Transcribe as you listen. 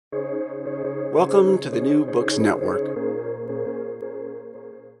Welcome to the New Books Network.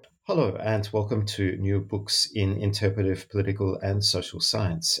 Hello, and welcome to New Books in Interpretive Political and Social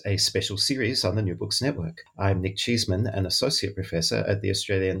Science, a special series on the New Books Network. I'm Nick Cheeseman, an Associate Professor at the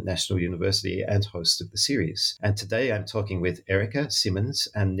Australian National University and host of the series. And today I'm talking with Erica Simmons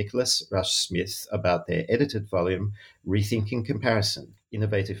and Nicholas Rush-Smith about their edited volume, Rethinking Comparison: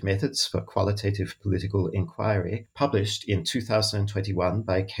 Innovative Methods for Qualitative Political Inquiry, published in 2021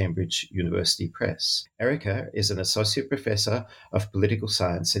 by Cambridge University Press. Erica is an Associate Professor of Political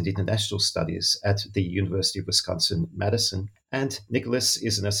Science and International Studies at the University of Wisconsin-Madison, and Nicholas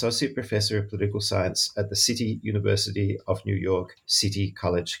is an Associate Professor of Political Science at the City University of New York City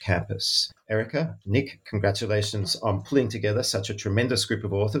College campus. Erica, Nick, congratulations on pulling together such a tremendous group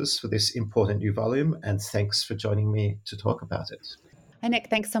of authors for this important new volume, and thanks for joining me to talk about it. Hi, Nick.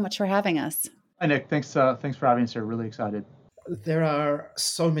 Thanks so much for having us. Hi, Nick. Thanks for having us here. Really excited. There are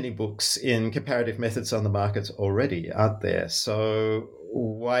so many books in comparative methods on the market already, aren't there? So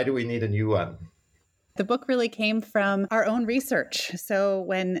why do we need a new one? The book really came from our own research. So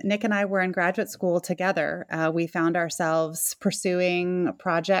when Nick and I were in graduate school together, we found ourselves pursuing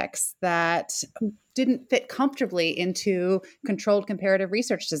projects that didn't fit comfortably into controlled comparative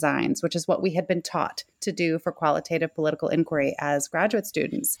research designs, which is what we had been taught to do for qualitative political inquiry as graduate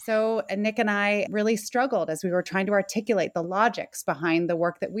students. So Nick and I really struggled as we were trying to articulate the logics behind the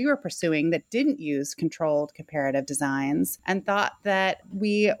work that we were pursuing that didn't use controlled comparative designs, and thought that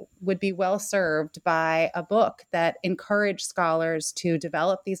we would be well served by a book that encouraged scholars to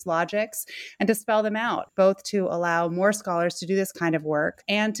develop these logics and to spell them out, both to allow more scholars to do this kind of work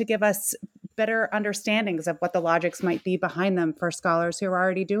and to give us better understandings of what the logics might be behind them for scholars who are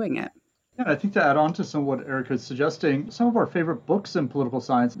already doing it. Yeah, I think to add on to some of what Erica is suggesting, some of our favorite books in political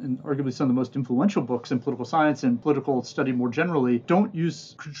science, and arguably some of the most influential books in political science and political study more generally, don't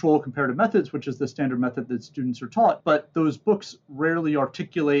use controlled comparative methods, which is the standard method that students are taught. But those books rarely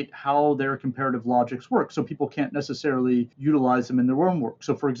articulate how their comparative logics work, so people can't necessarily utilize them in their own work.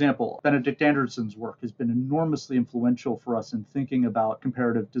 So, for example, Benedict Anderson's work has been enormously influential for us in thinking about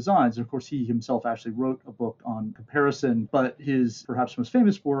comparative designs. And of course, he himself actually wrote a book on comparison, but his perhaps most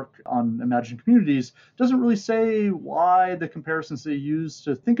famous work on imagined communities doesn't really say why the comparisons they use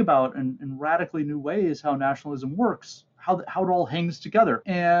to think about in radically new ways how nationalism works, how it all hangs together.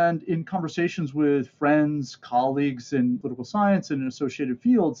 And in conversations with friends, colleagues in political science and in associated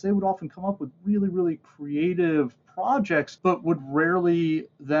fields, they would often come up with really, really creative projects, but would rarely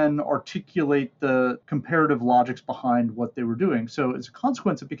then articulate the comparative logics behind what they were doing. So as a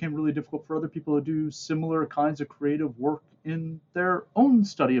consequence, it became really difficult for other people to do similar kinds of creative work in their own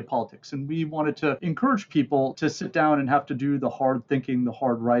study of politics. And we wanted to encourage people to sit down and have to do the hard thinking, the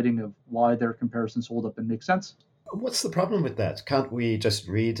hard writing of why their comparisons hold up and make sense. What's the problem with that? Can't we just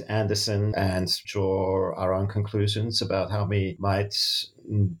read Anderson and draw our own conclusions about how we might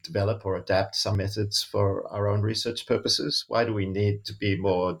develop or adapt some methods for our own research purposes? Why do we need to be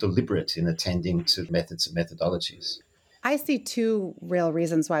more deliberate in attending to methods and methodologies? I see two real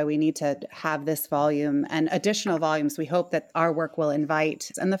reasons why we need to have this volume and additional volumes we hope that our work will invite.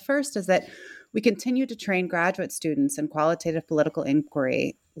 And the first is that we continue to train graduate students in qualitative political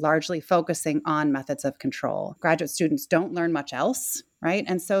inquiry, largely focusing on methods of control. Graduate students don't learn much else, right?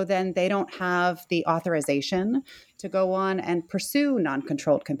 And so then they don't have the authorization to go on and pursue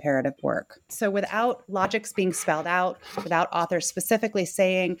non-controlled comparative work. So without logics being spelled out, without authors specifically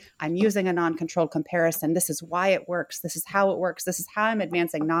saying, I'm using a non-controlled comparison, this is why it works, this is how it works, this is how I'm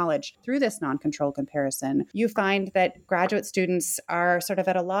advancing knowledge through this non-controlled comparison, you find that graduate students are sort of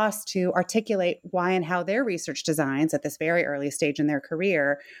at a loss to articulate why and how their research designs at this very early stage in their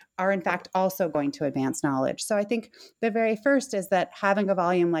career are in fact also going to advance knowledge. So I think the very first is that having a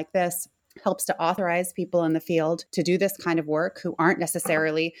volume like this helps to authorize people in the field to do this kind of work who aren't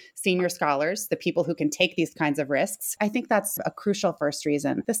necessarily senior scholars, the people who can take these kinds of risks. I think that's a crucial first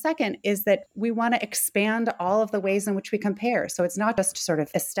reason. The second is that we want to expand all of the ways in which we compare. So it's not just sort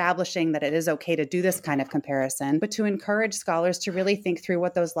of establishing that it is okay to do this kind of comparison, but to encourage scholars to really think through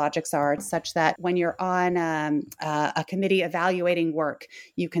what those logics are, such that when you're on a committee evaluating work,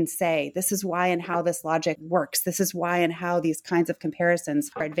 you can say, this is why and how this logic works. This is why and how these kinds of comparisons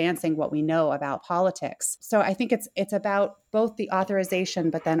are advancing what we know about politics. So I think it's about both the authorization,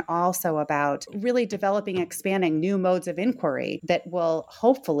 but then also about really developing and expanding new modes of inquiry that will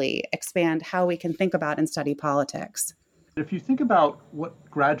hopefully expand how we can think about and study politics. If you think about what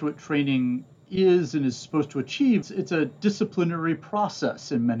graduate training is and is supposed to achieve. It's a disciplinary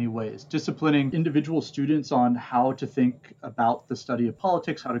process in many ways, disciplining individual students on how to think about the study of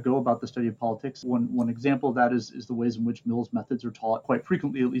politics, how to go about the study of politics. One example of that is the ways in which Mill's methods are taught quite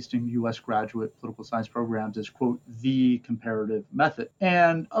frequently, at least in U.S. graduate political science programs, as, quote, the comparative method.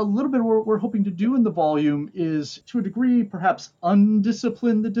 And a little bit what we're hoping to do in the volume is, to a degree, perhaps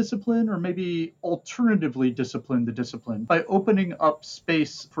undiscipline the discipline, or maybe alternatively discipline the discipline, by opening up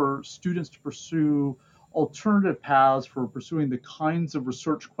space for students to pursue alternative paths for pursuing the kinds of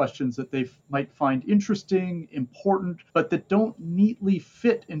research questions that they might find interesting, important, but that don't neatly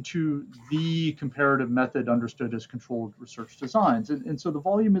fit into the comparative method understood as controlled research designs. And so the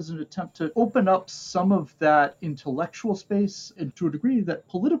volume is an attempt to open up some of that intellectual space, and to a degree that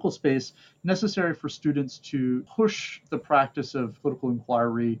political space, necessary for students to push the practice of political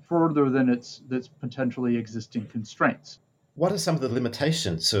inquiry further than its potentially existing constraints. What are some of the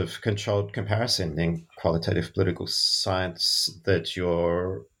limitations of controlled comparison in qualitative political science that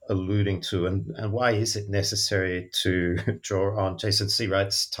you're alluding to, and why is it necessary to draw on Jason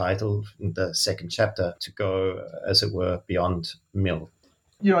Seawright's title in the second chapter to go, as it were, beyond Mill?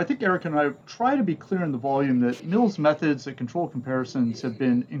 I think Eric and I try to be clear in the volume that Mill's methods and controlled comparisons have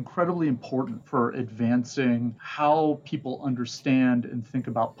been incredibly important for advancing how people understand and think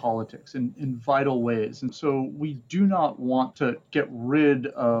about politics in vital ways. And so we do not want to get rid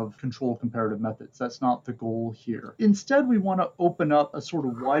of controlled comparative methods. That's not the goal here. Instead, we want to open up a sort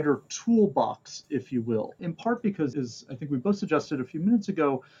of wider toolbox, if you will, in part because, as I think we both suggested a few minutes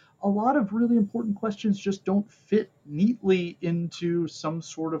ago, a lot of really important questions just don't fit neatly into some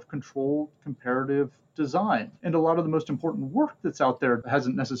sort of controlled comparative design. And a lot of the most important work that's out there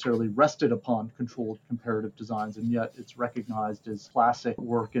hasn't necessarily rested upon controlled comparative designs, and yet it's recognized as classic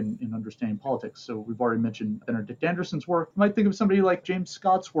work in understanding politics. So we've already mentioned Benedict Anderson's work. You might think of somebody like James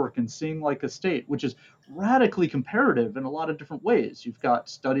Scott's work in Seeing Like a State, which is radically comparative in a lot of different ways. You've got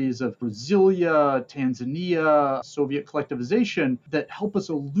studies of Brasilia, Tanzania, Soviet collectivization that help us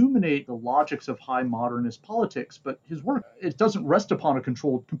illuminate the logics of high modernist politics. But his work, it doesn't rest upon a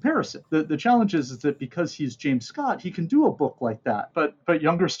controlled comparison. The challenge is that because he's James Scott, he can do a book like that. But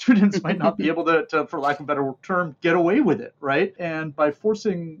younger students might not be able to, for lack of a better term, get away with it, right? And by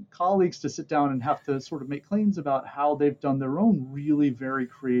forcing colleagues to sit down and have to sort of make claims about how they've done their own really very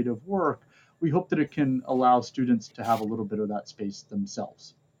creative work, we hope that it can allow students to have a little bit of that space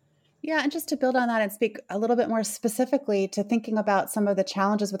themselves. Yeah, and just to build on that and speak a little bit more specifically to thinking about some of the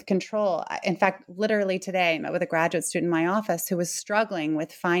challenges with control. In fact, literally today, I met with a graduate student in my office who was struggling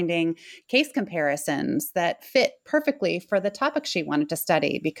with finding case comparisons that fit perfectly for the topic she wanted to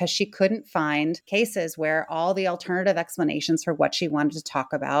study because she couldn't find cases where all the alternative explanations for what she wanted to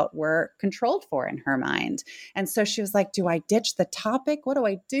talk about were controlled for in her mind. And so she was like, do I ditch the topic? What do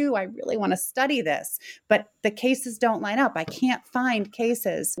I do? I really want to study this, but the cases don't line up. I can't find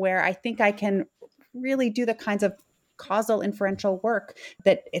cases where I think I can really do the kinds of causal inferential work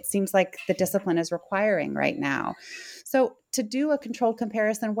that it seems like the discipline is requiring right now. So to do a controlled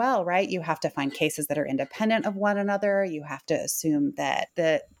comparison well, right, you have to find cases that are independent of one another. You have to assume that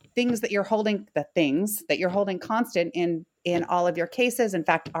the things that you're holding constant in all of your cases, in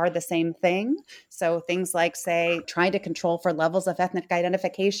fact, are the same thing. So things like, say, trying to control for levels of ethnic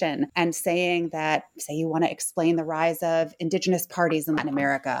identification and saying that, say, you want to explain the rise of indigenous parties in Latin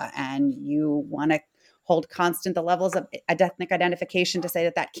America, and you want to hold constant the levels of ethnic identification to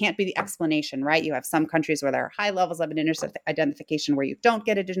say that can't be the explanation, right? You have some countries where there are high levels of indigenous identification where you don't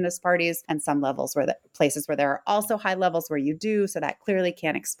get indigenous parties, and some levels where places where there are also high levels where you do. So that clearly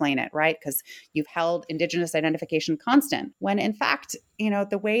can't explain it, right? Because you've held indigenous identification constant, when in fact,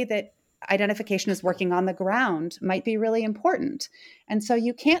 the way that identification is working on the ground might be really important. And so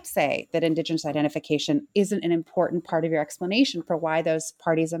you can't say that indigenous identification isn't an important part of your explanation for why those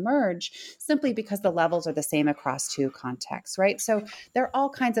parties emerge simply because the levels are the same across two contexts, right? So there are all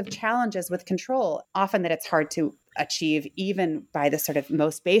kinds of challenges with control, often that it's hard to achieve even by the sort of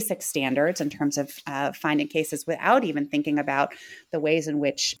most basic standards in terms of finding cases without even thinking about the ways in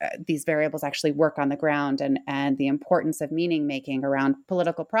which these variables actually work on the ground and the importance of meaning making around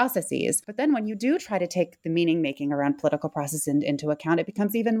political processes. But then when you do try to take the meaning making around political processes into account, it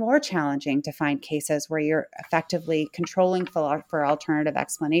becomes even more challenging to find cases where you're effectively controlling for alternative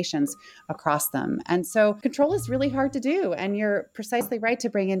explanations across them. And so control is really hard to do. And you're precisely right to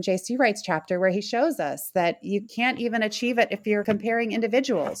bring in J.C. Wright's chapter where he shows us that you can't can't even achieve it if you're comparing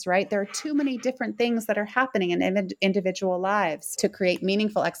individuals, right? There are too many different things that are happening in individual lives to create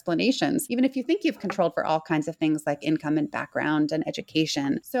meaningful explanations, even if you think you've controlled for all kinds of things like income and background and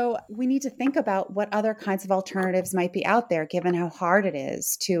education. So we need to think about what other kinds of alternatives might be out there, given how hard it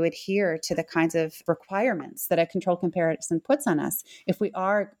is to adhere to the kinds of requirements that a controlled comparison puts on us if we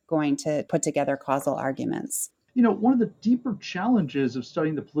are going to put together causal arguments. One of the deeper challenges of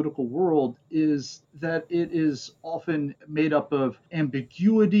studying the political world is that it is often made up of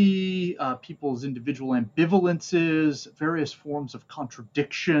ambiguity, people's individual ambivalences, various forms of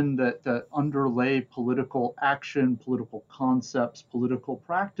contradiction that underlay political action, political concepts, political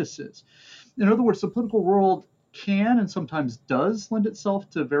practices. In other words, the political world can and sometimes does lend itself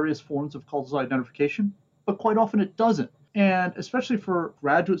to various forms of causal identification, but quite often it doesn't. And especially for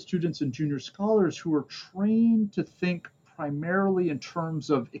graduate students and junior scholars who are trained to think primarily in terms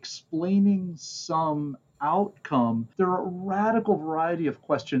of explaining some outcome, there are a radical variety of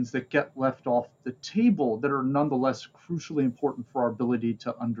questions that get left off the table that are nonetheless crucially important for our ability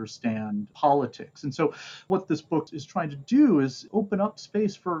to understand politics. And so what this book is trying to do is open up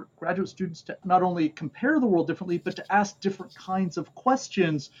space for graduate students to not only compare the world differently, but to ask different kinds of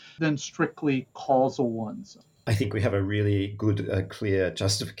questions than strictly causal ones. I think we have a really good, clear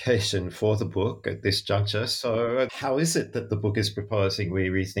justification for the book at this juncture. So how is it that the book is proposing we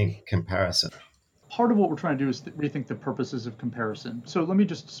rethink comparison? Part of what we're trying to do is rethink the purposes of comparison. So let me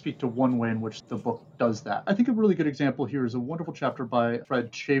just speak to one way in which the book does that. I think a really good example here is a wonderful chapter by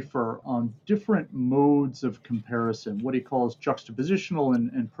Fred Schaefer on different modes of comparison, what he calls juxtapositional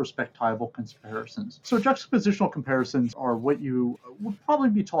and perspectival comparisons. So juxtapositional comparisons are what you would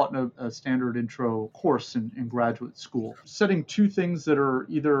probably be taught in a standard intro course in graduate school, setting two things that are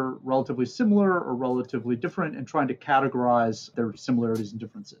either relatively similar or relatively different and trying to categorize their similarities and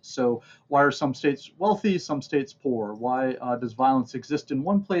differences. So why are some states wealthy, some states poor? Why does violence exist in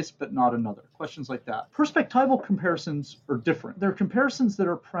one place but not another? Questions like that. Perspectival comparisons are different. They're comparisons that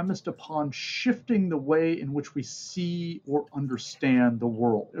are premised upon shifting the way in which we see or understand the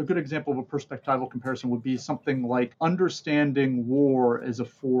world. A good example of a perspectival comparison would be something like understanding war as a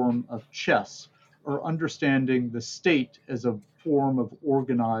form of chess, or understanding the state as a form of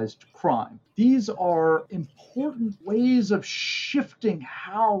organized crime. These are important ways of shifting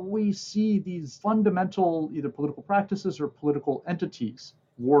how we see these fundamental either political practices or political entities,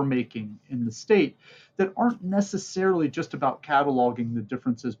 war making in the state, that aren't necessarily just about cataloging the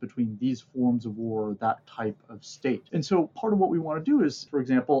differences between these forms of war or that type of state. And so part of what we want to do is, for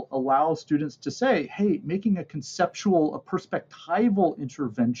example, allow students to say, hey, making a conceptual, a perspectival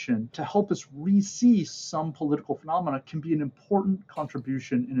intervention to help us re-see some political phenomena can be an important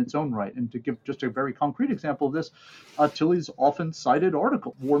contribution in its own right. And to give just a very concrete example of this, Tilley's often cited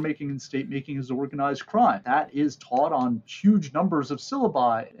article, War Making and State Making is Organized Crime. That is taught on huge numbers of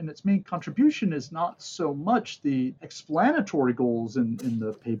syllabi, and its main contribution is not so much the explanatory goals in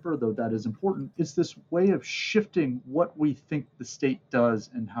the paper, though that is important. It's this way of shifting what we think the state does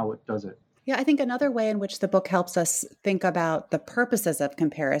and how it does it. Yeah, I think another way in which the book helps us think about the purposes of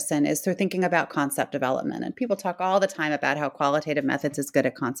comparison is through thinking about concept development. And people talk all the time about how qualitative methods is good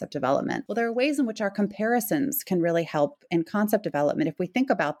at concept development. Well, there are ways in which our comparisons can really help in concept development if we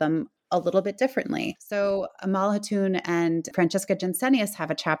think about them a little bit differently. So Amal Hatun and Francesca Jensenius have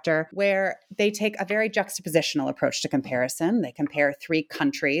a chapter where they take a very juxtapositional approach to comparison. They compare three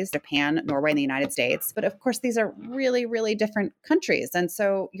countries, Japan, Norway, and the United States. But of course, these are really, really different countries. And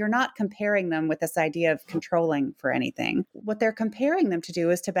so you're not comparing them with this idea of controlling for anything. What they're comparing them to do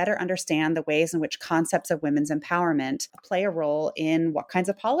is to better understand the ways in which concepts of women's empowerment play a role in what kinds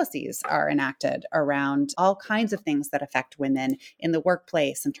of policies are enacted around all kinds of things that affect women in the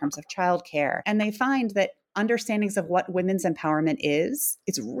workplace in terms of childcare. And they find that understandings of what women's empowerment is,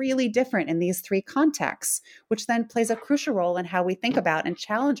 it's really different in these three contexts, which then plays a crucial role in how we think about and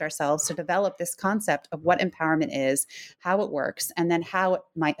challenge ourselves to develop this concept of what empowerment is, how it works, and then how it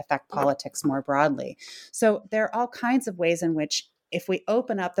might affect politics more broadly. So there are all kinds of ways in which if we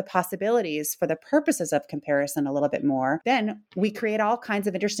open up the possibilities for the purposes of comparison a little bit more, then we create all kinds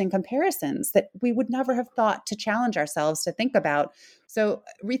of interesting comparisons that we would never have thought to challenge ourselves to think about. So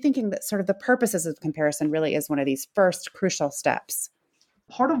rethinking that sort of the purposes of comparison really is one of these first crucial steps.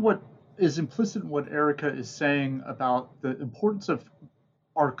 Part of what is implicit in what Erica is saying about the importance of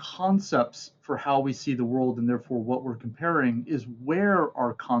our concepts for how we see the world and therefore what we're comparing is where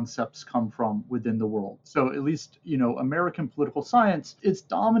our concepts come from within the world. So at least, American political science, it's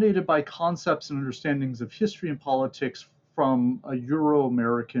dominated by concepts and understandings of history and politics from a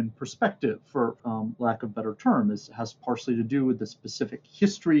Euro-American perspective, for lack of a better term. It has partially to do with the specific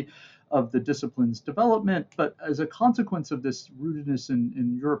history of the discipline's development. But as a consequence of this rootedness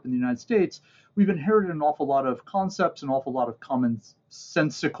in Europe and the United States, we've inherited an awful lot of concepts, an awful lot of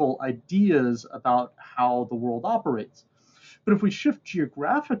commonsensical ideas about how the world operates. But if we shift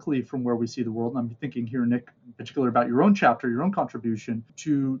geographically from where we see the world, and I'm thinking here, Nick, in particular about your own chapter, your own contribution,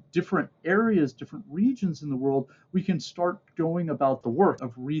 to different areas, different regions in the world, we can start going about the work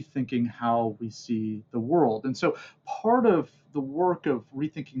of rethinking how we see the world. And so part of the work of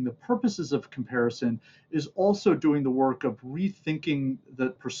rethinking the purposes of comparison is also doing the work of rethinking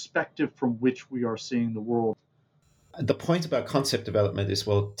the perspective from which we are seeing the world. The point about concept development is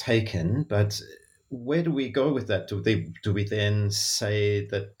well taken, but where do we go with that? Do we then say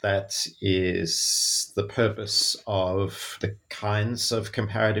that that is the purpose of the kinds of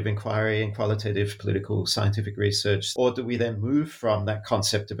comparative inquiry and qualitative political scientific research? Or do we then move from that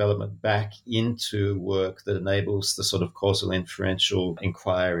concept development back into work that enables the sort of causal inferential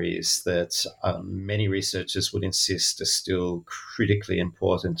inquiries that many researchers would insist are still critically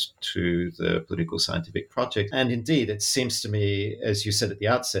important to the political scientific project? And indeed, it seems to me, as you said at the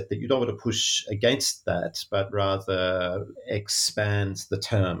outset, that you don't want to push against that, but rather expand the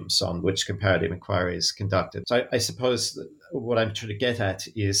terms on which comparative inquiry is conducted. So I suppose what I'm trying to get at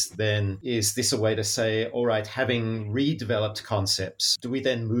is then, is this a way to say, all right, having redeveloped concepts, do we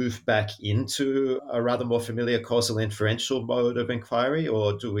then move back into a rather more familiar causal inferential mode of inquiry,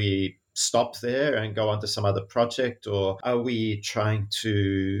 or do we stop there and go on to some other project? Or are we trying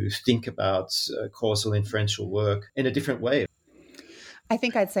to think about causal inferential work in a different way? I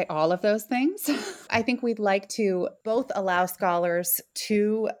think I'd say all of those things. I think we'd like to both allow scholars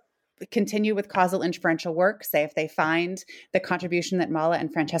to continue with causal inferential work, say if they find the contribution that Mala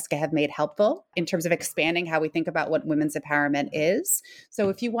and Francesca have made helpful in terms of expanding how we think about what women's empowerment is. So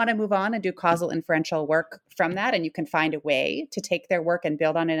if you want to move on and do causal inferential work from that, and you can find a way to take their work and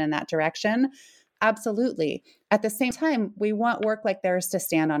build on it in that direction, absolutely. At the same time, we want work like theirs to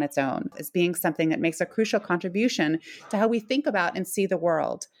stand on its own as being something that makes a crucial contribution to how we think about and see the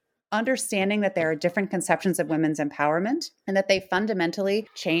world. Understanding that there are different conceptions of women's empowerment and that they fundamentally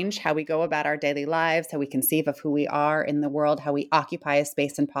change how we go about our daily lives, how we conceive of who we are in the world, how we occupy a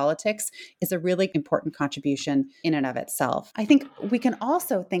space in politics is a really important contribution in and of itself. I think we can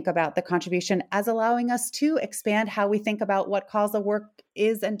also think about the contribution as allowing us to expand how we think about what causal work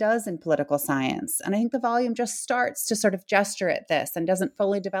is and does in political science. And I think the volume just starts to sort of gesture at this and doesn't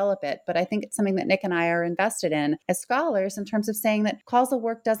fully develop it. But I think it's something that Nick and I are invested in as scholars in terms of saying that causal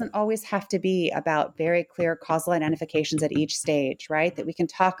work doesn't always have to be about very clear causal identifications at each stage, right? That we can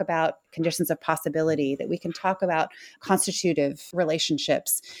talk about conditions of possibility, that we can talk about constitutive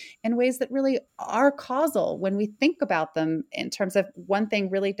relationships in ways that really are causal when we think about them in terms of one thing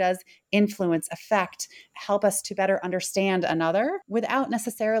really does influence, affect, help us to better understand another without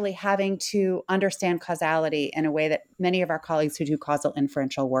necessarily having to understand causality in a way that many of our colleagues who do causal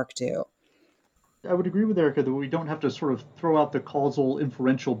inferential work do. I would agree with Erica that we don't have to sort of throw out the causal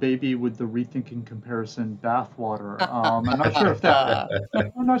inferential baby with the rethinking comparison bathwater. I'm not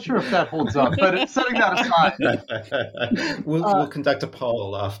sure if that holds up, but setting that aside, we'll conduct a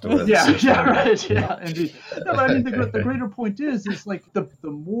poll afterwards. Yeah, right. Yeah, indeed. No, but I mean, the greater point is like the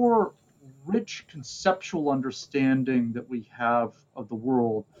more rich conceptual understanding that we have of the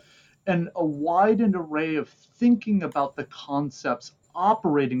world and a widened array of thinking about the concepts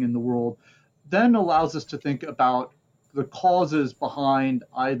operating in the world then allows us to think about the causes behind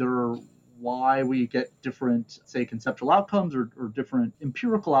either why we get different, say, conceptual outcomes or different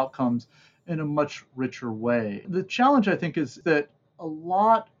empirical outcomes in a much richer way. The challenge, I think, is that a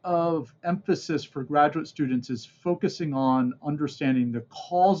lot of emphasis for graduate students is focusing on understanding the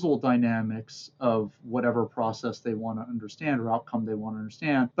causal dynamics of whatever process they want to understand or outcome they want to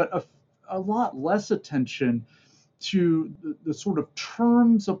understand, but a lot less attention to the sort of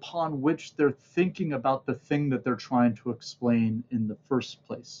terms upon which they're thinking about the thing that they're trying to explain in the first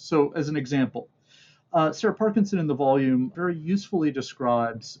place. So as an example, Sarah Parkinson in the volume very usefully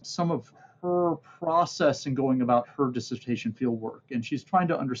describes some of her process in going about her dissertation fieldwork. And she's trying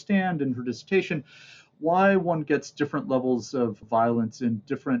to understand in her dissertation why one gets different levels of violence in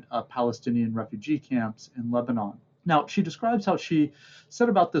different Palestinian refugee camps in Lebanon. Now, she describes how she set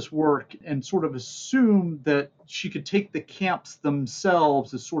about this work and sort of assumed that she could take the camps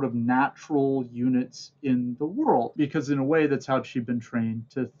themselves as sort of natural units in the world, because in a way that's how she'd been trained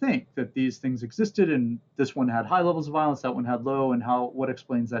to think, that these things existed and this one had high levels of violence, that one had low, and what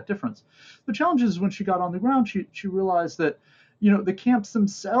explains that difference. The challenge is when she got on the ground, she realized that The camps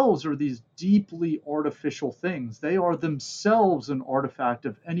themselves are these deeply artificial things. They are themselves an artifact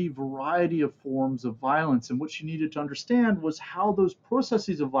of any variety of forms of violence. And what she needed to understand was how those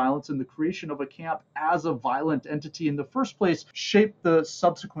processes of violence and the creation of a camp as a violent entity in the first place shaped the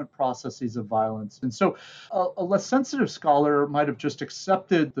subsequent processes of violence. And so a less sensitive scholar might have just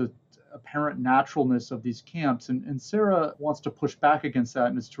accepted the apparent naturalness of these camps. And Sarah wants to push back against that,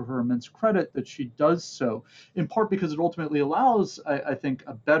 and it's to her immense credit that she does so, in part because it ultimately allows, I think,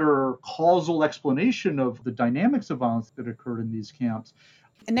 a better causal explanation of the dynamics of violence that occurred in these camps.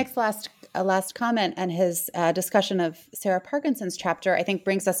 Nick's last comment and his discussion of Sarah Parkinson's chapter, I think,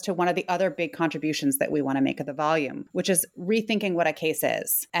 brings us to one of the other big contributions that we want to make of the volume, which is rethinking what a case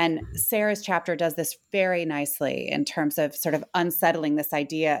is. And Sarah's chapter does this very nicely in terms of sort of unsettling this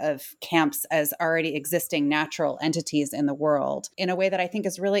idea of camps as already existing natural entities in the world in a way that I think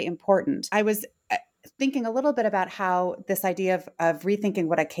is really important. I was thinking a little bit about how this idea of rethinking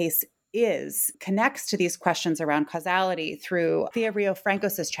what a case connects to these questions around causality through Thea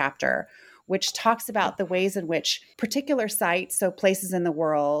Rio-Francos's chapter, which talks about the ways in which particular sites, so places in the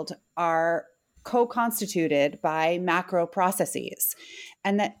world, are co-constituted by macro processes,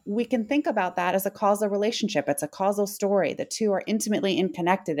 and that we can think about that as a causal relationship. It's a causal story. The two are intimately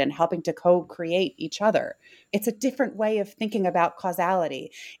interconnected and helping to co-create each other. It's a different way of thinking about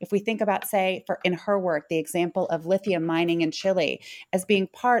causality. If we think about, say, in her work, the example of lithium mining in Chile as being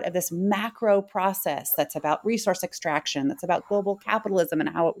part of this macro process that's about resource extraction, that's about global capitalism and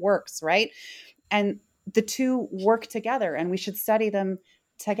how it works, right? And the two work together, and we should study them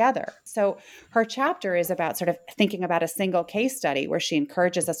together. So her chapter is about sort of thinking about a single case study where she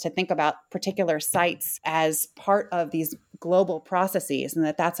encourages us to think about particular sites as part of these global processes,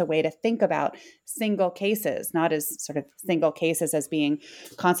 and that's a way to think about single cases, not as sort of single cases as being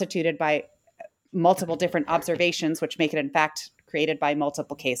constituted by multiple different observations, which make it in fact created by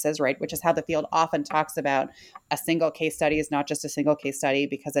multiple cases, right? Which is how the field often talks about a single case study is not just a single case study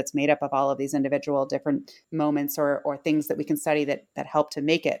because it's made up of all of these individual different moments or things that we can study that help to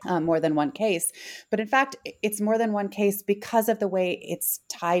make it more than one case. But in fact, it's more than one case because of the way it's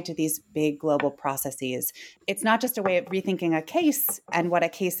tied to these big global processes. It's not just a way of rethinking a case and what a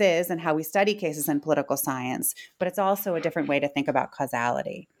case is and how we study cases in political science, but it's also a different way to think about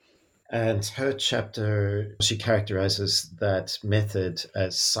causality. And her chapter, she characterizes that method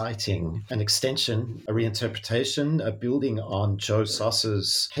as citing an extension, a reinterpretation, a building on Joe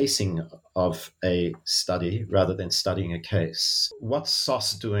Soss's casing of a study rather than studying a case. What's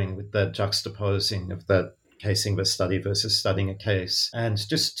Soss doing with the juxtaposing of that casing the study versus studying a case? And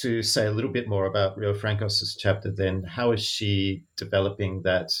just to say a little bit more about Rio-Francos's chapter, then, how is she developing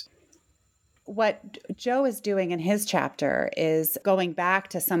that? What Joe is doing in his chapter is going back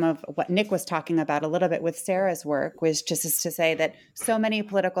to some of what Nick was talking about a little bit with Sarah's work, which just is to say that so many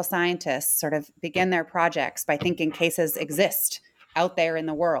political scientists sort of begin their projects by thinking cases exist out there in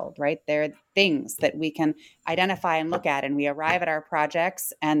the world, right? They're things that we can identify and look at, and we arrive at our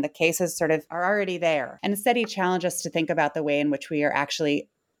projects and the cases sort of are already there. And instead he challenged us to think about the way in which we are actually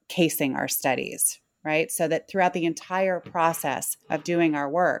casing our studies, right? So that throughout the entire process of doing our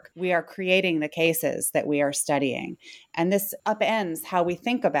work, we are creating the cases that we are studying. And this upends how we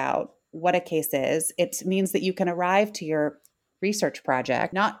think about what a case is. It means that you can arrive to your research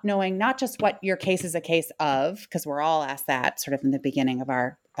project not knowing not just what your case is a case of, because we're all asked that sort of in the beginning of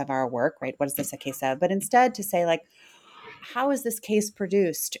our work, right? What is this a case of? But instead to say, like, how is this case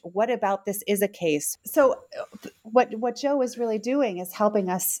produced? What about this is a case? So what Joe is really doing is helping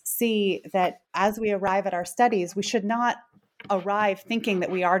us see that as we arrive at our studies, we should not arrive thinking that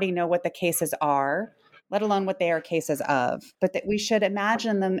we already know what the cases are, let alone what they are cases of, but that we should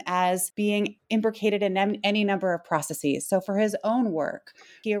imagine them as being imbricated in any number of processes. So for his own work,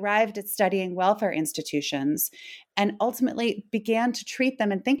 he arrived at studying welfare institutions and ultimately began to treat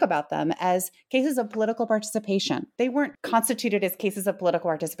them and think about them as cases of political participation. They weren't constituted as cases of political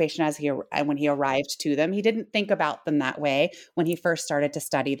participation when he arrived to them. He didn't think about them that way when he first started to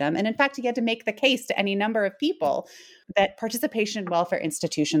study them. And in fact, he had to make the case to any number of people that participation in welfare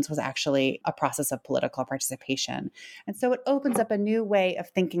institutions was actually a process of political participation. And so it opens up a new way of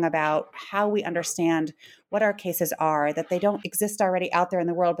thinking about how we understand what our cases are, that they don't exist already out there in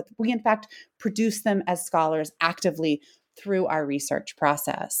the world, but we in fact produce them as scholars actively through our research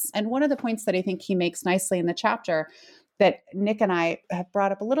process. And one of the points that I think he makes nicely in the chapter that Nick and I have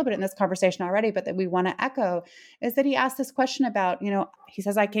brought up a little bit in this conversation already, but that we want to echo, is that he asked this question about, he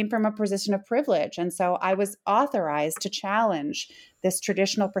says, I came from a position of privilege. And so I was authorized to challenge this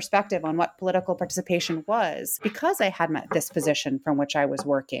traditional perspective on what political participation was because I had this position from which I was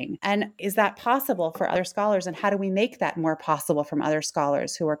working. And is that possible for other scholars? And how do we make that more possible from other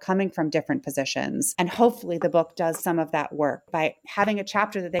scholars who are coming from different positions? And hopefully the book does some of that work by having a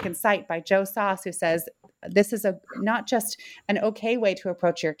chapter that they can cite by Joe Sauce, who says, this is not just an okay way to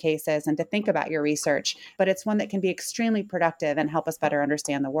approach your cases and to think about your research, but it's one that can be extremely productive and help us better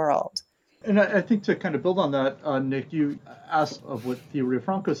understand the world. And I think to kind of build on that, Nick, you asked of what Thea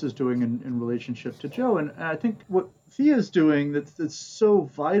Riafrancos is doing in relationship to Joe. And I think what Thea is doing that's so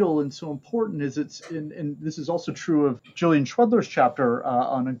vital and so important is and this is also true of Gillian Schwedler's chapter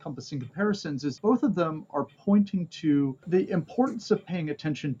on encompassing comparisons, is both of them are pointing to the importance of paying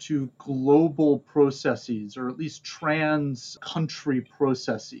attention to global processes, or at least trans-country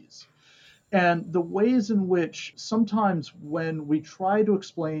processes. And the ways in which sometimes when we try to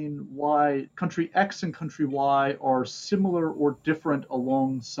explain why country X and country Y are similar or different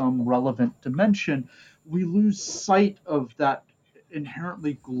along some relevant dimension, we lose sight of that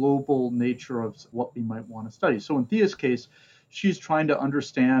inherently global nature of what we might want to study. So in Thea's case, she's trying to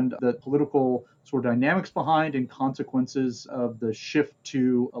understand the political sort of dynamics behind and consequences of the shift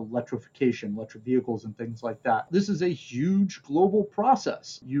to electrification, electric vehicles and things like that. This is a huge global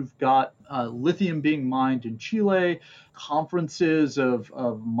process. You've got lithium being mined in Chile, conferences of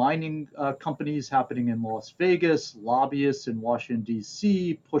mining companies happening in Las Vegas, lobbyists in Washington,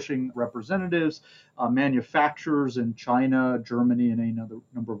 D.C., pushing representatives, manufacturers in China, Germany, and a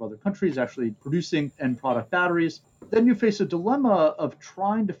number of other countries actually producing end product batteries. Then you face a dilemma of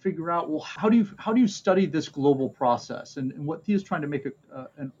trying to figure out, well, how do you study this global process? And what Thea is trying to make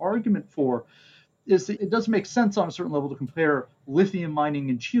an argument for is that it doesn't make sense on a certain level to compare lithium mining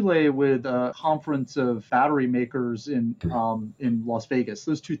in Chile with a conference of battery makers in Las Vegas.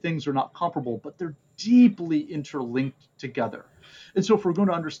 Those two things are not comparable, but they're deeply interlinked together. And so if we're going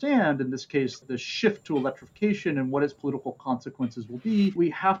to understand, in this case, the shift to electrification and what its political consequences will be, we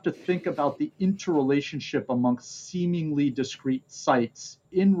have to think about the interrelationship amongst seemingly discrete sites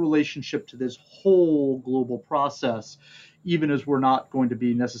in relationship to this whole global process, even as we're not going to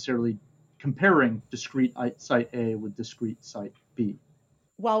be necessarily comparing discrete site A with discrete site B.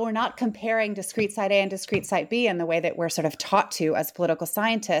 While we're not comparing discrete site A and discrete site B in the way that we're sort of taught to as political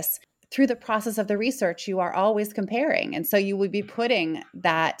scientists, through the process of the research, you are always comparing. And so you would be putting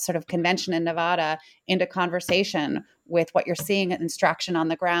that sort of convention in Nevada into conversation with what you're seeing in instruction on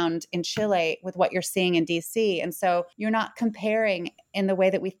the ground in Chile, with what you're seeing in DC. And so you're not comparing in the way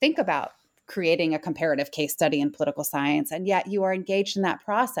that we think about creating a comparative case study in political science. And yet you are engaged in that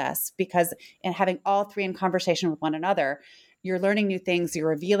process because in having all three in conversation with one another, you're learning new things, you're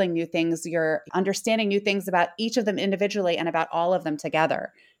revealing new things, you're understanding new things about each of them individually and about all of them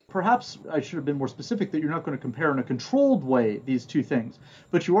together. Perhaps I should have been more specific that you're not going to compare in a controlled way these two things,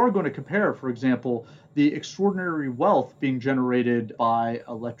 but you are going to compare, for example, the extraordinary wealth being generated by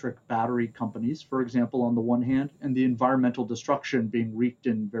electric battery companies, for example, on the one hand, and the environmental destruction being wreaked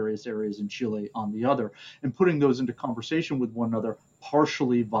in various areas in Chile on the other, and putting those into conversation with one another,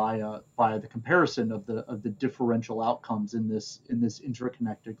 partially via the comparison of the differential outcomes in this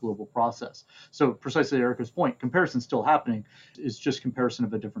interconnected global process. So precisely Erica's point, comparison still happening, is just comparison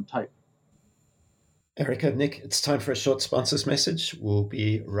of a different type. Erica, Nick, it's time for a short sponsors message. We'll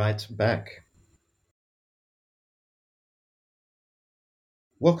be right back.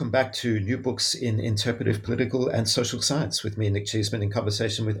 Welcome back to New Books in Interpretive Political and Social Science with me, Nick Cheeseman, in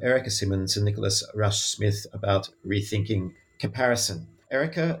conversation with Erica Simmons and Nicholas Rush-Smith about rethinking comparison.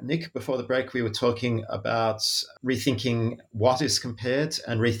 Erica, Nick, before the break, we were talking about rethinking what is compared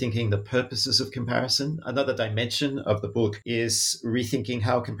and rethinking the purposes of comparison. Another dimension of the book is rethinking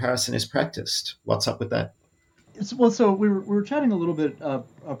how comparison is practiced. What's up with that? Well, so we were chatting a little bit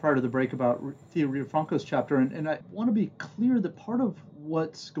prior to the break about Thea Riafrancos' chapter, and I want to be clear that part of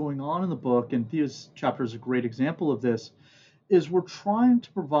what's going on in the book, and Thea's chapter is a great example of this, is we're trying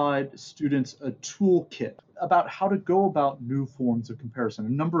to provide students a toolkit about how to go about new forms of comparison. A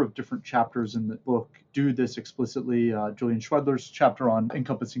number of different chapters in the book do this explicitly. Gillian Schwedler's chapter on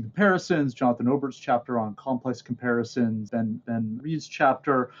encompassing comparisons, Jonathan Obert's chapter on complex comparisons, Ben Reed's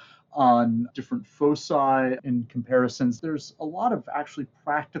chapter on different foci in comparisons. There's a lot of actually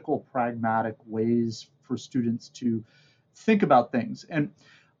practical, pragmatic ways for students to think about things. And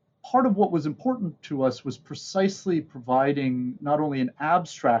part of what was important to us was precisely providing not only an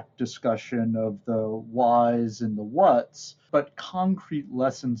abstract discussion of the whys and the whats, but concrete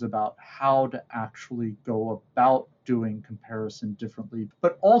lessons about how to actually go about doing comparison differently.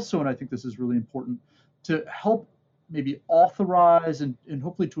 But also, and I think this is really important, to help maybe authorize and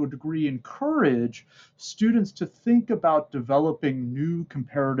hopefully to a degree encourage students to think about developing new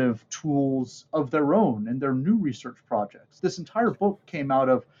comparative tools of their own and their new research projects. This entire book came out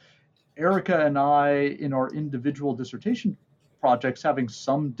of Erica and I, in our individual dissertation projects, having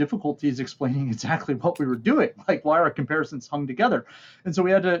some difficulties explaining exactly what we were doing, like why our comparisons hung together. And so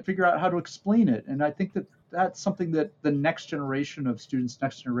we had to figure out how to explain it. And I think that that's something that the next generation of students,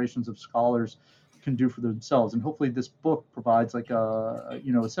 next generations of scholars can do for themselves. And hopefully this book provides like a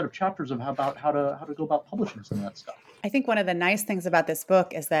set of chapters of about how to go about publishing some of that stuff. I think one of the nice things about this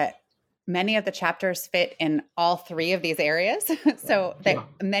book is that many of the chapters fit in all three of these areas. So that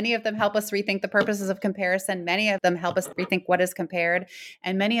many of them help us rethink the purposes of comparison. Many of them help us rethink what is compared.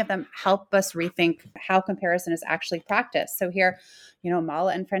 And many of them help us rethink how comparison is actually practiced. So here,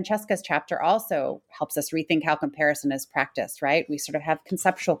 Mala and Francesca's chapter also helps us rethink how comparison is practiced, right? We sort of have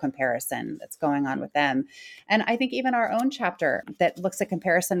conceptual comparison that's going on with them. And I think even our own chapter that looks at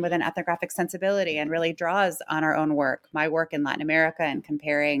comparison with an ethnographic sensibility and really draws on our own work, my work in Latin America and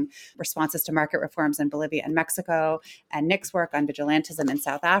comparing responses to market reforms in Bolivia and Mexico, and Nick's work on vigilantism in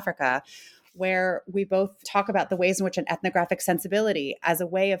South Africa, where we both talk about the ways in which an ethnographic sensibility as a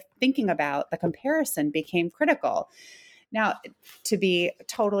way of thinking about the comparison became critical. Now, to be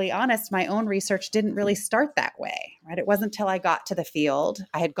totally honest, my own research didn't really start that way, right? It wasn't until I got to the field.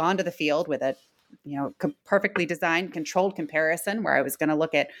 I had gone to the field with a perfectly designed, controlled comparison where I was going to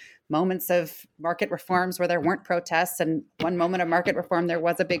look at moments of market reforms where there weren't protests, and one moment of market reform there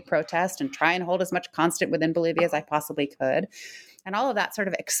was a big protest, and try and hold as much constant within Bolivia as I possibly could. And all of that sort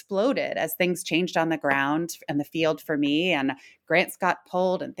of exploded as things changed on the ground in the field for me, and grants got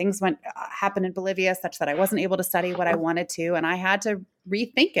pulled and things happened in Bolivia such that I wasn't able to study what I wanted to, and I had to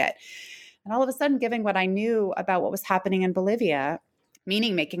rethink it. And all of a sudden, given what I knew about what was happening in Bolivia,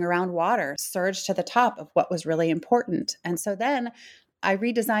 meaning making around water surged to the top of what was really important. And so then I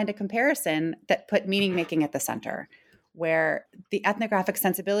redesigned a comparison that put meaning making at the center, where the ethnographic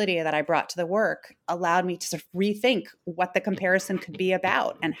sensibility that I brought to the work allowed me to sort of rethink what the comparison could be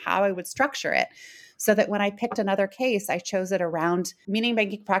about and how I would structure it. So that when I picked another case, I chose it around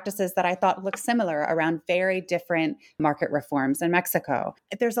meaning-making practices that I thought looked similar around very different market reforms in Mexico.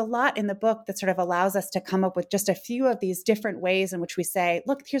 There's a lot in the book that sort of allows us to come up with just a few of these different ways in which we say,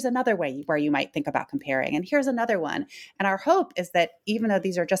 look, here's another way where you might think about comparing, and here's another one. And our hope is that even though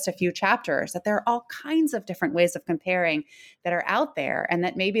these are just a few chapters, that there are all kinds of different ways of comparing that are out there, and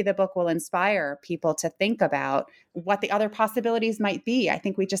that maybe the book will inspire people to think about what the other possibilities might be. I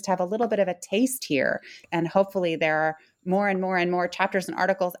think we just have a little bit of a taste here. And hopefully there are more and more and more chapters and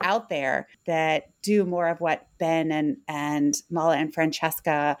articles out there that do more of what Ben and Mala and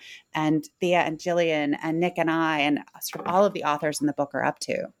Francesca and Thea and Jillian and Nick and I and sort of all of the authors in the book are up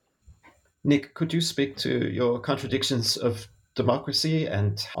to. Nick, could you speak to your contradictions of democracy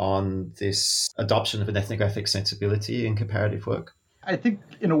and on this adoption of an ethnographic sensibility in comparative work? I think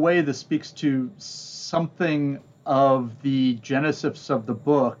in a way this speaks to something of the genesis of the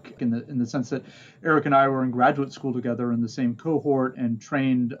book in the sense that Eric and I were in graduate school together in the same cohort and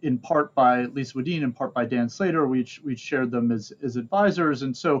trained in part by Lisa Wedeen, in part by Dan Slater. We shared them as advisors.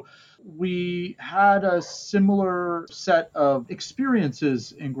 And so we had a similar set of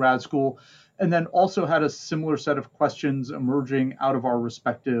experiences in grad school, and then also had a similar set of questions emerging out of our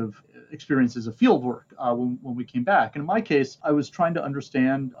respective experiences of field work when we came back. And in my case, I was trying to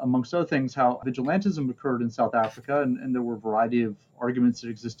understand, amongst other things, how vigilantism occurred in South Africa, and there were a variety of arguments that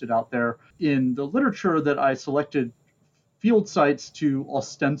existed out there. In the literature that I selected field sites to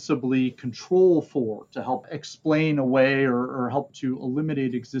ostensibly control for, to help explain away or help to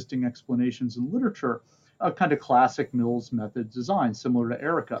eliminate existing explanations in literature, a kind of classic Mills method design, similar to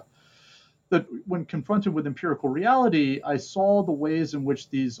Erica. That when confronted with empirical reality, I saw the ways in which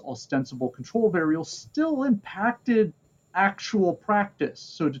these ostensible control variables still impacted actual practice.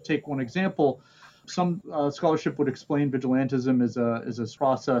 So to take one example, some scholarship would explain vigilantism as a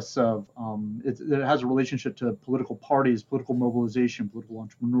process of, it has a relationship to political parties, political mobilization, political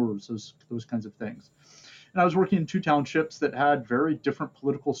entrepreneurs, those kinds of things. And I was working in two townships that had very different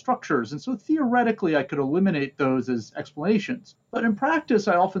political structures. And so theoretically, I could eliminate those as explanations. But in practice,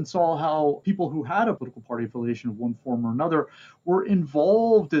 I often saw how people who had a political party affiliation of one form or another were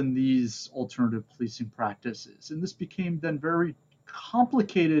involved in these alternative policing practices. And this became then very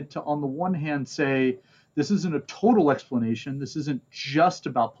complicated to, on the one hand, say this isn't a total explanation. This isn't just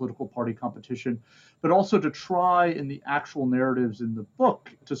about political party competition, but also to try in the actual narratives in the book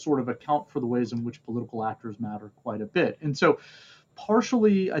to sort of account for the ways in which political actors matter quite a bit. And so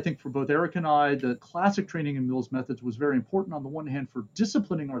partially, I think for both Eric and I, the classic training in Mill's methods was very important on the one hand for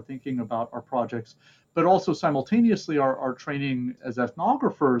disciplining our thinking about our projects, but also simultaneously our training as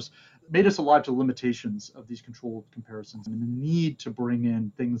ethnographers made us alive to limitations of these controlled comparisons and the need to bring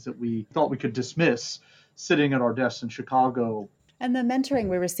in things that we thought we could dismiss sitting at our desks in Chicago. And the mentoring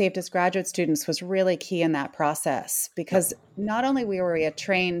we received as graduate students was really key in that process, because not only were we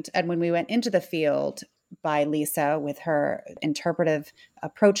trained, and when we went into the field by Lisa with her interpretive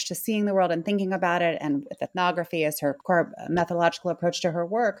approach to seeing the world and thinking about it, and with ethnography as her core methodological approach to her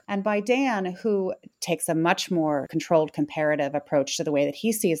work, and by Dan, who takes a much more controlled comparative approach to the way that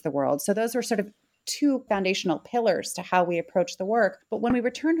he sees the world. So those were sort of two foundational pillars to how we approach the work. But when we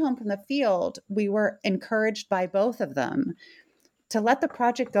returned home from the field, we were encouraged by both of them to let the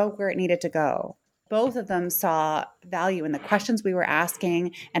project go where it needed to go. Both of them saw value in the questions we were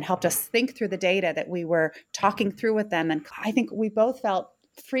asking and helped us think through the data that we were talking through with them. And I think we both felt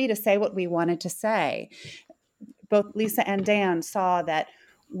free to say what we wanted to say. Both Lisa and Dan saw that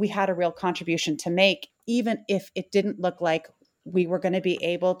we had a real contribution to make, even if it didn't look like we were going to be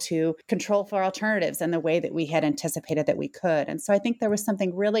able to control for alternatives in the way that we had anticipated that we could. And so I think there was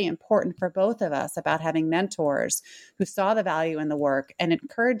something really important for both of us about having mentors who saw the value in the work and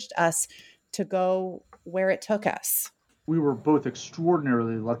encouraged us to go where it took us. We were both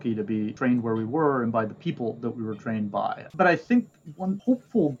extraordinarily lucky to be trained where we were and by the people that we were trained by. But I think one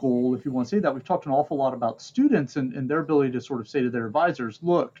hopeful goal, if you want to say that, we've talked an awful lot about students and their ability to sort of say to their advisors,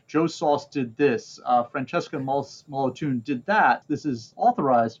 look, Joe Sauce did this, Francesca Molotun did that, this is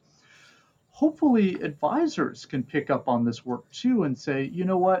authorized. Hopefully advisors can pick up on this work too and say, you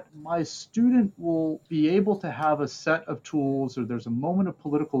know what, my student will be able to have a set of tools, or there's a moment of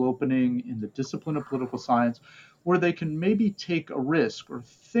political opening in the discipline of political science where they can maybe take a risk or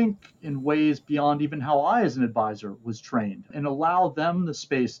think in ways beyond even how I as an advisor was trained, and allow them the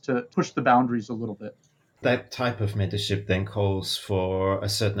space to push the boundaries a little bit. That type of mentorship then calls for a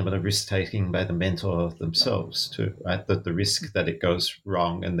certain amount of risk-taking by the mentor themselves too, right? The risk that it goes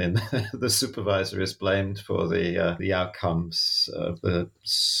wrong, and then the supervisor is blamed for the outcomes of the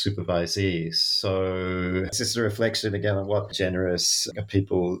supervisees. So this is a reflection again on what generous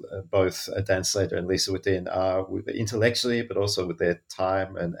people, both Dan Slater and Lisa Wittin, are intellectually, but also with their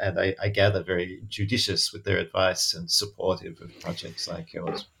time, and I gather very judicious with their advice and supportive of projects like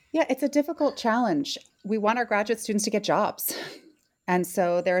yours. Yeah, it's a difficult challenge. We want our graduate students to get jobs. And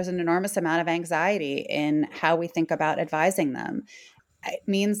so there is an enormous amount of anxiety in how we think about advising them. It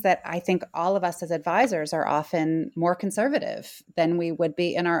means that I think all of us as advisors are often more conservative than we would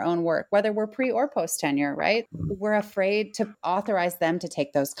be in our own work, whether we're pre or post tenure, right? We're afraid to authorize them to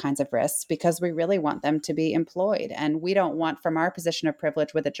take those kinds of risks because we really want them to be employed. And we don't want, from our position of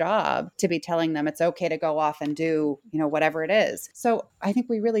privilege with a job, to be telling them it's okay to go off and do, whatever it is. So I think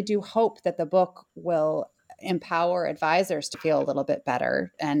we really do hope that the book will empower advisors to feel a little bit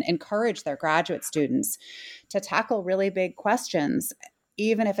better and encourage their graduate students to tackle really big questions,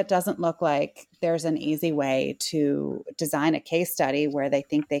 even if it doesn't look like there's an easy way to design a case study where they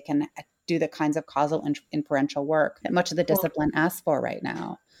think they can do the kinds of causal and inferential work that much of the discipline asks for right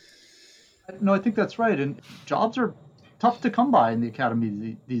now. No, I think that's right. And jobs are tough to come by in the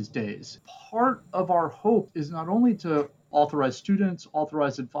academy these days. Part of our hope is not only to authorize students,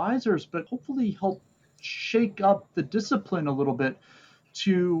 authorize advisors, but hopefully help shake up the discipline a little bit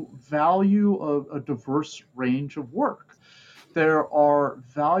to value a diverse range of work. There are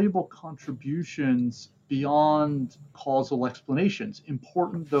valuable contributions beyond causal explanations,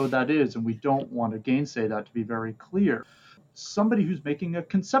 important though that is, and we don't want to gainsay that, to be very clear. Somebody who's making a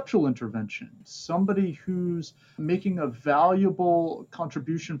conceptual intervention, somebody who's making a valuable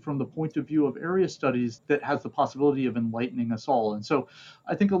contribution from the point of view of area studies that has the possibility of enlightening us all. And so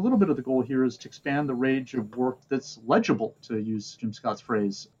I think a little bit of the goal here is to expand the range of work that's legible, to use Jim Scott's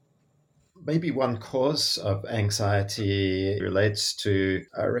phrase. Maybe one cause of anxiety relates to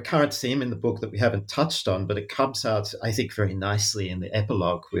a recurrent theme in the book that we haven't touched on, but it comes out, I think, very nicely in the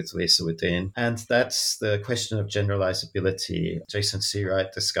epilogue with Lisa Wittin, and that's the question of generalizability. Jason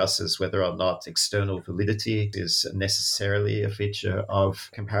Seawright discusses whether or not external validity is necessarily a feature of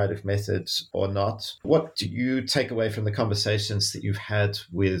comparative methods or not. What do you take away from the conversations that you've had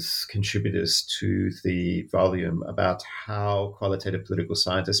with contributors to the volume about how qualitative political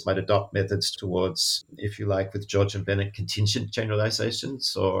scientists might adopt methods methods towards, if you like, with George and Bennett, contingent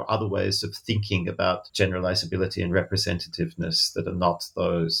generalizations or other ways of thinking about generalizability and representativeness that are not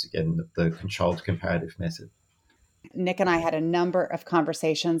those, again, the controlled comparative method? Nick and I had a number of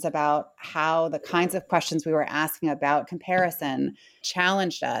conversations about how the kinds of questions we were asking about comparison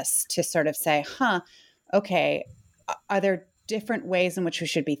challenged us to sort of say, okay, are there different ways in which we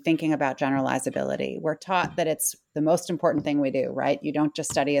should be thinking about generalizability? We're taught that it's the most important thing we do, right? You don't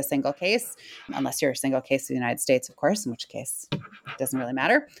just study a single case, unless you're a single case in the United States, of course, in which case it doesn't really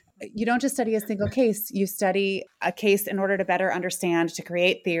matter. You don't just study a single case. You study a case in order to better understand, to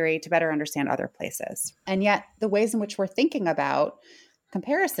create theory, to better understand other places. And yet the ways in which we're thinking about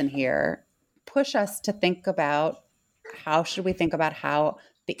comparison here push us to think about how should we think about how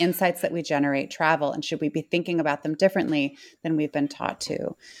the insights that we generate travel, and should we be thinking about them differently than we've been taught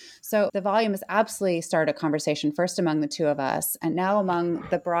to? So the volume has absolutely started a conversation first among the two of us, and now among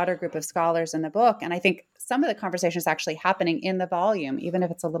the broader group of scholars in the book. And I think some of the conversation is actually happening in the volume, even if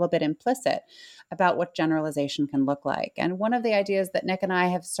it's a little bit implicit, about what generalization can look like. And one of the ideas that Nick and I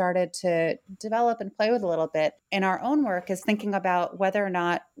have started to develop and play with a little bit in our own work is thinking about whether or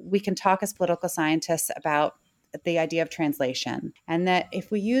not we can talk as political scientists about the idea of translation. And that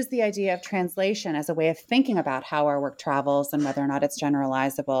if we use the idea of translation as a way of thinking about how our work travels and whether or not it's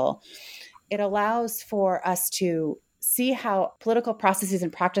generalizable, it allows for us to see how political processes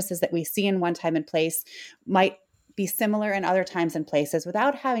and practices that we see in one time and place might be similar in other times and places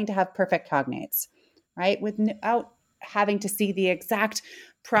without having to have perfect cognates, right? Without having to see the exact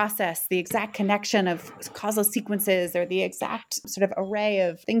process, the exact connection of causal sequences, or the exact sort of array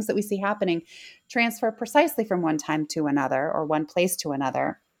of things that we see happening transfer precisely from one time to another or one place to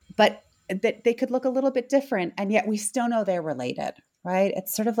another, but that they could look a little bit different, and yet we still know they're related, right?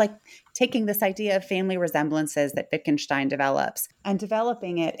 It's sort of like taking this idea of family resemblances that Wittgenstein develops and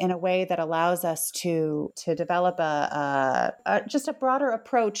developing it in a way that allows us to develop just a broader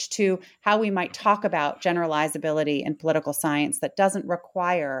approach to how we might talk about generalizability in political science that doesn't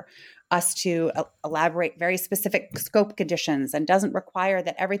require us to elaborate very specific scope conditions and doesn't require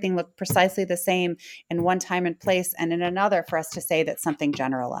that everything look precisely the same in one time and place and in another for us to say that something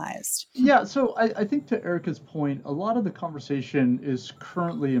generalized. Yeah, so I think to Erica's point, a lot of the conversation is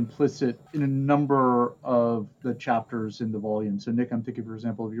currently implicit in a number of the chapters in the volume. So Nick, I'm thinking, for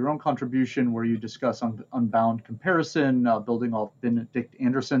example, of your own contribution where you discuss unbound comparison, building off Benedict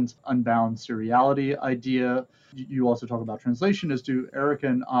Anderson's unbound seriality idea. You also talk about translation, as do Erica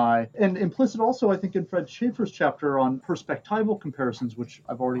and I. And implicit also, I think, in Fred Schaefer's chapter on perspectival comparisons, which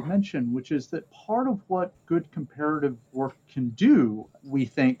I've already mentioned, which is that part of what good comparative work can do, we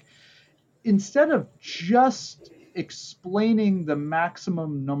think, instead of just explaining the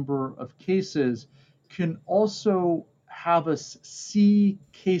maximum number of cases, can also have us see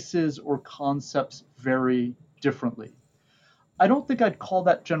cases or concepts very differently. I don't think I'd call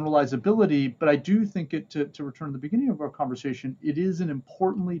that generalizability, but I do think it, to return to the beginning of our conversation, it is an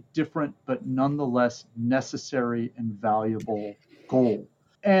importantly different but nonetheless necessary and valuable goal.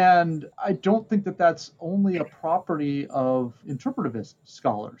 And I don't think that that's only a property of interpretivist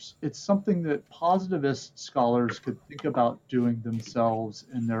scholars. It's something that positivist scholars could think about doing themselves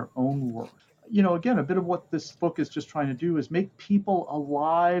in their own work. Again, a bit of what this book is just trying to do is make people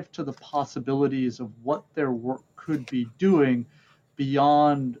alive to the possibilities of what their work could be doing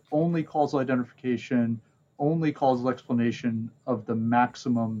beyond only causal identification, only causal explanation of the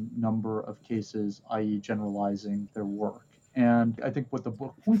maximum number of cases, i.e. generalizing their work. And I think what the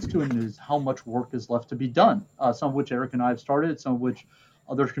book points to is how much work is left to be done, some of which Eric and I have started, some of which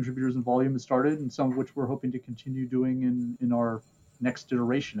other contributors in volume have started, and some of which we're hoping to continue doing in our next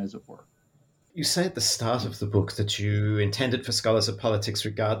iteration, as it were. You say at the start of the book that you intended for scholars of politics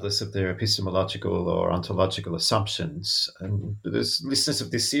regardless of their epistemological or ontological assumptions. And as listeners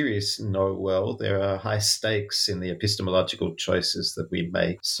of this series know well, there are high stakes in the epistemological choices that we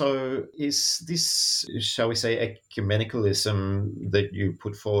make. So is this, shall we say, ecumenicalism that you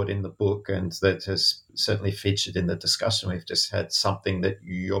put forward in the book and that has certainly featured in the discussion we've just had something that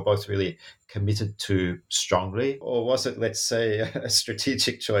you're both really committed to strongly? Or was it, let's say, a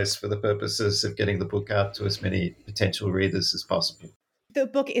strategic choice for the purposes of getting the book out to as many potential readers as possible? The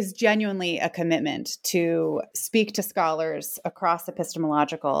book is genuinely a commitment to speak to scholars across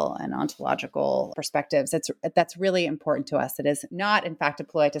epistemological and ontological perspectives. That's really important to us. It is not, in fact, a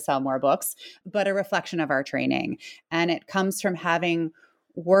ploy to sell more books, but a reflection of our training. And it comes from having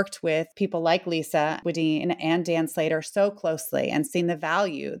worked with people like Lisa Wedeen and Dan Slater so closely and seen the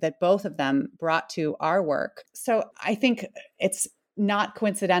value that both of them brought to our work. So I think it's not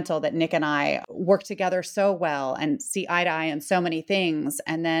coincidental that Nick and I work together so well and see eye to eye on so many things.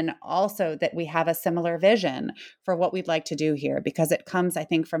 And then also that we have a similar vision for what we'd like to do here, because it comes, I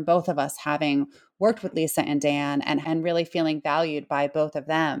think, from both of us having worked with Lisa and Dan and really feeling valued by both of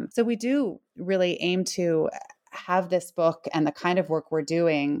them. So we do really aim to have this book and the kind of work we're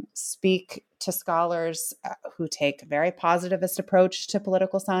doing speak to scholars who take a very positivist approach to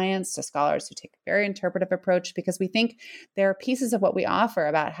political science, to scholars who take a very interpretive approach, because we think there are pieces of what we offer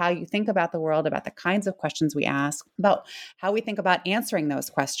about how you think about the world, about the kinds of questions we ask, about how we think about answering those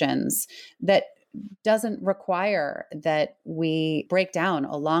questions that doesn't require that we break down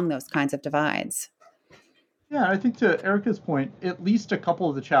along those kinds of divides. Yeah, I think to Erica's point, at least a couple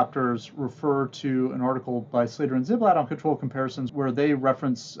of the chapters refer to an article by Slater and Ziblatt on control comparisons, where they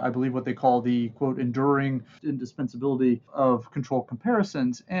reference, I believe, what they call the, quote, enduring indispensability of control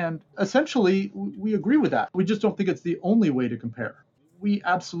comparisons. And essentially, we agree with that. We just don't think it's the only way to compare. We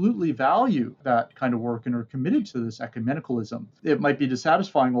absolutely value that kind of work and are committed to this ecumenicalism. It might be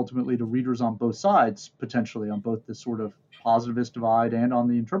dissatisfying ultimately to readers on both sides, potentially on both the sort of positivist divide and on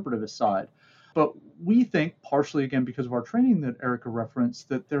the interpretivist side. But we think, partially again because of our training that Erica referenced,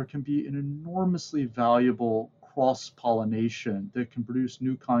 that there can be an enormously valuable cross-pollination that can produce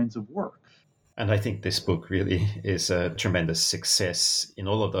new kinds of work. And I think this book really is a tremendous success in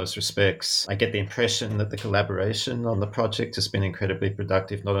all of those respects. I get the impression that the collaboration on the project has been incredibly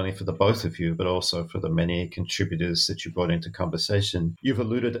productive, not only for the both of you, but also for the many contributors that you brought into conversation. You've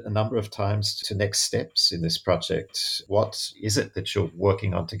alluded a number of times to next steps in this project. What is it that you're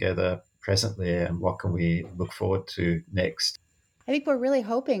working on together presently, and what can we look forward to next? I think we're really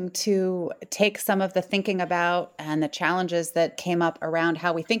hoping to take some of the thinking about and the challenges that came up around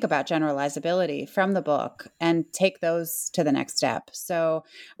how we think about generalizability from the book and take those to the next step. So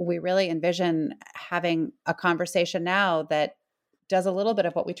we really envision having a conversation now that does a little bit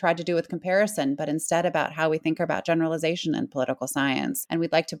of what we tried to do with comparison, but instead about how we think about generalization in political science. And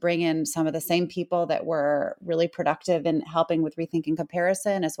we'd like to bring in some of the same people that were really productive in helping with rethinking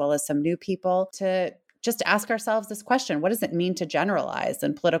comparison, as well as some new people to just ask ourselves this question: what does it mean to generalize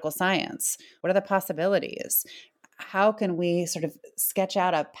in political science? What are the possibilities? How can we sort of sketch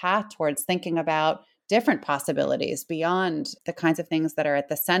out a path towards thinking about different possibilities beyond the kinds of things that are at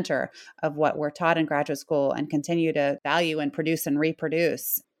the center of what we're taught in graduate school and continue to value and produce and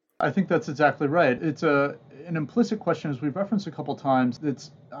reproduce? I think that's exactly right. It's an implicit question, as we've referenced a couple times, that's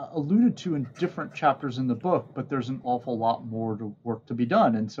alluded to in different chapters in the book, but there's an awful lot more work to be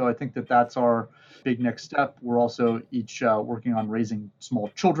done. And so I think that that's our big next step. We're also each working on raising small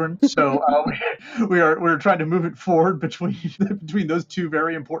children. So we're trying to move it forward between those two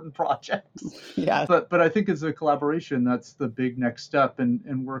very important projects. Yeah. But I think as a collaboration, that's the big next step.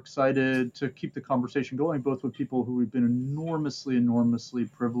 And we're excited to keep the conversation going, both with people who we've been enormously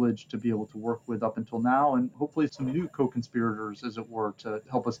privileged to be able to work with up until now, and hopefully some new co-conspirators, as it were, to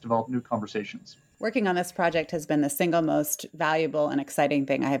help us develop new conversations. Working on this project has been the single most valuable and exciting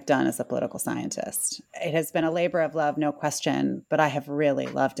thing I have done as a political scientist. It has been a labor of love, no question, but I have really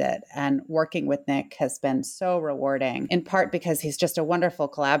loved it. And working with Nick has been so rewarding, in part because he's just a wonderful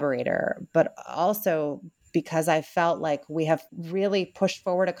collaborator, but also because I felt like we have really pushed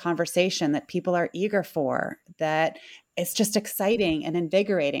forward a conversation that people are eager for, that it's just exciting and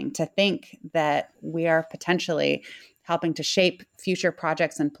invigorating to think that we are potentially helping to shape future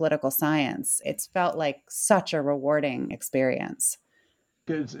projects in political science. It's felt like such a rewarding experience.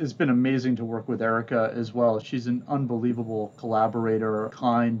 It's been amazing to work with Erica as well. She's an unbelievable collaborator,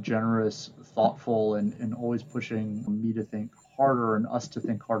 kind, generous, thoughtful, and always pushing me to think harder and us to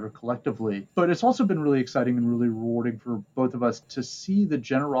think harder collectively. But it's also been really exciting and really rewarding for both of us to see the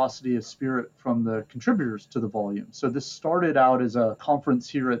generosity of spirit from the contributors to the volume. So this started out as a conference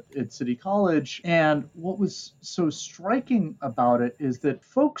here at City College, and what was so striking about it is that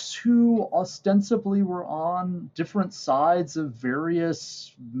folks who ostensibly were on different sides of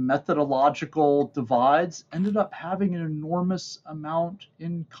various methodological divides ended up having an enormous amount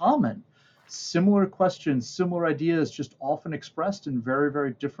in common. Similar questions, similar ideas, just often expressed in very,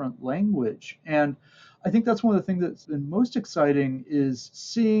 very different language. And I think that's one of the things that's been most exciting is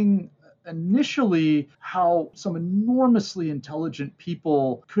seeing initially how some enormously intelligent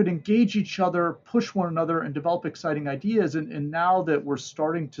people could engage each other, push one another, and develop exciting ideas. And now that we're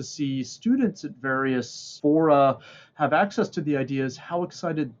starting to see students at various fora have access to the ideas, how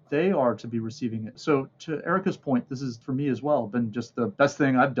excited they are to be receiving it. So to Erica's point, this is for me as well been just the best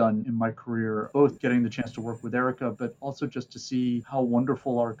thing I've done in my career, both getting the chance to work with Erica, but also just to see how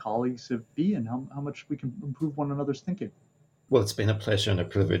wonderful our colleagues have been and how much we can improve one another's thinking. Well, it's been a pleasure and a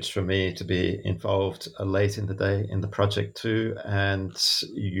privilege for me to be involved late in the day in the project too. And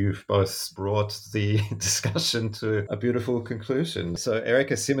you've both brought the discussion to a beautiful conclusion. So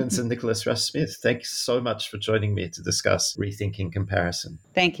Erica Simmons and Nicholas Rush Smith, thanks so much for joining me to discuss Rethinking Comparison.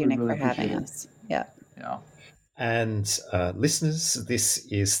 Thank you, We Nick, really for having appreciate it. us. Yeah. Yeah. And listeners, this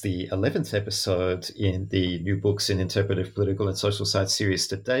is the 11th episode in the New Books in Interpretive Political and Social Science series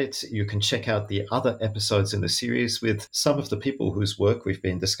to date. You can check out the other episodes in the series with some of the people whose work we've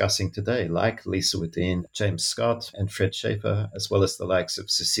been discussing today, like Lisa Wedeen, James Scott, and Fred Schaefer, as well as the likes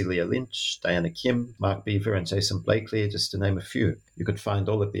of Cecilia Lynch, Diana Kim, Mark Beaver, and Jason Blakely, just to name a few. You can find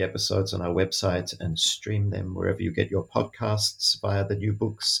all of the episodes on our website and stream them wherever you get your podcasts via the New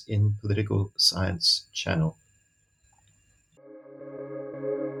Books in Political Science channel.